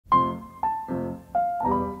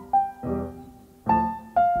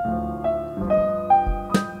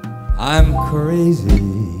I'm crazy,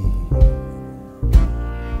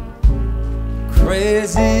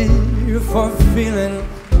 crazy for feeling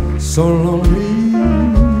so lonely.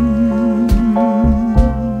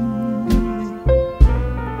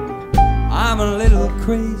 I'm a little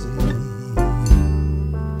crazy,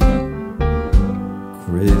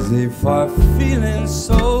 crazy for feeling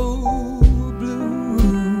so blue.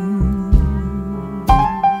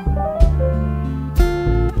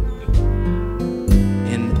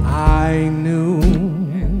 And I knew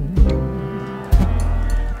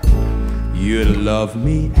you'd love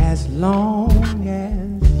me as long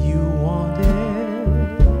as you wanted,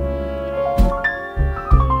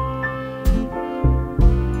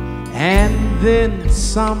 and then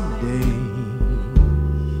someday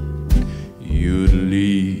you'd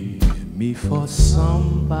leave me for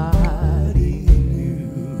somebody new.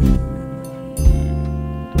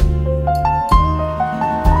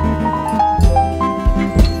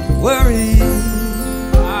 Worry,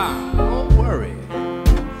 don't worry.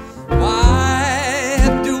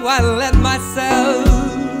 Why do I let myself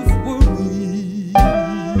worry?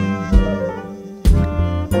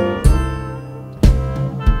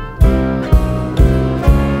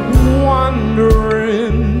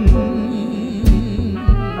 Wondering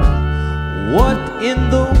what in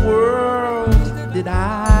the world did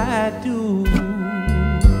I do?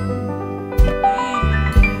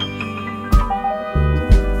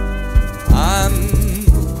 I'm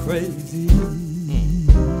crazy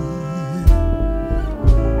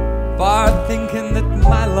for thinking that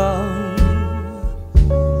my love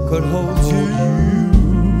could hold you.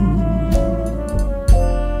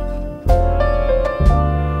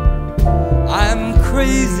 I'm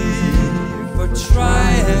crazy for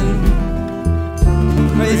trying,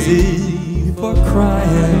 crazy for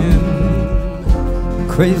crying,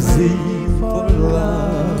 crazy for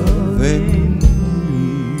loving you.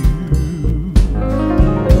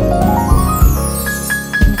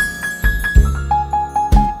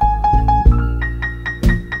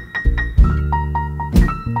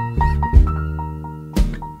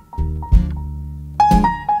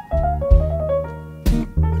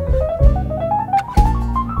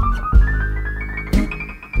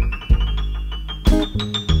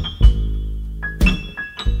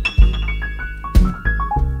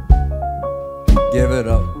 Give it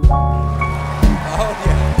up. Oh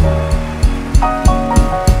yeah.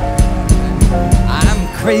 I'm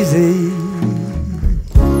crazy,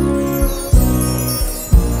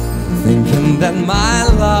 thinking that my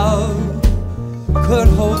love could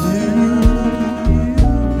hold you.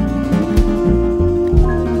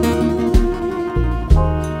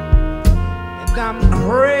 And I'm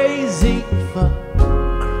crazy for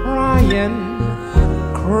crying,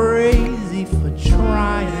 crazy for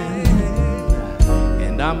trying.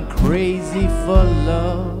 I'm crazy for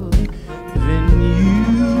loving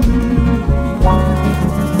you.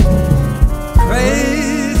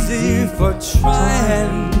 Crazy for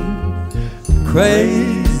trying,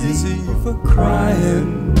 crazy for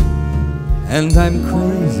crying, and I'm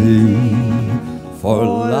crazy for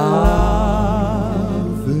loving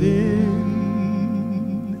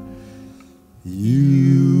you.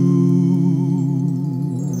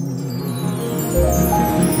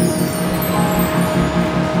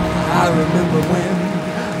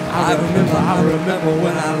 I remember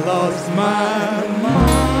when I lost my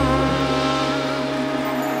mind.